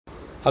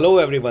Hello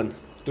everyone,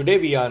 today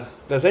we are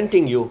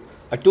presenting you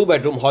a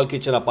 2-bedroom hall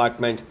kitchen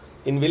apartment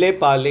in Ville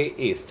Parle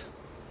East.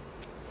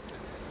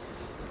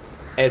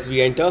 As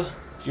we enter,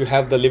 you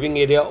have the living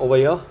area over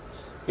here.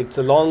 It's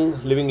a long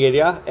living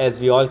area as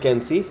we all can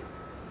see.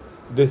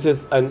 This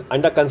is an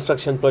under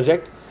construction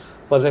project.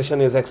 Possession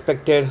is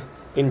expected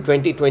in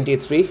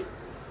 2023.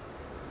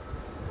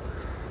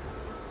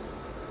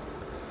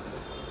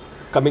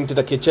 Coming to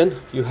the kitchen,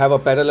 you have a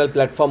parallel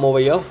platform over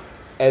here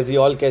as you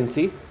all can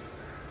see.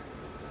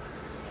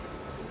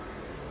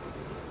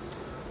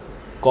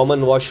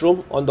 Common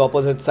washroom on the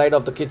opposite side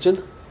of the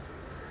kitchen.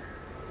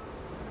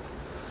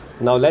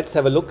 Now let's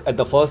have a look at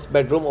the first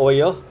bedroom over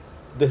here.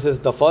 This is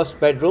the first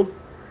bedroom.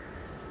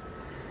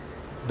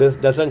 This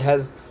doesn't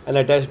have an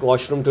attached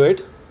washroom to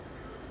it.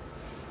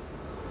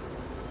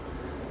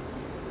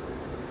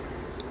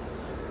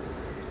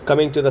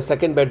 Coming to the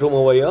second bedroom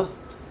over here.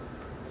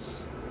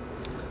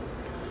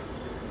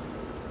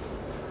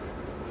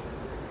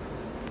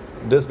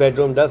 This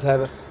bedroom does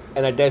have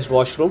an attached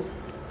washroom.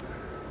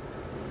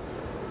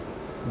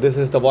 This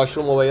is the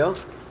washroom over here.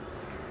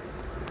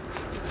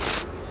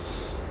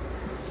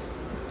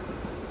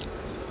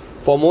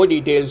 For more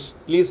details,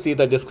 please see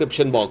the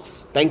description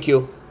box. Thank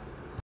you.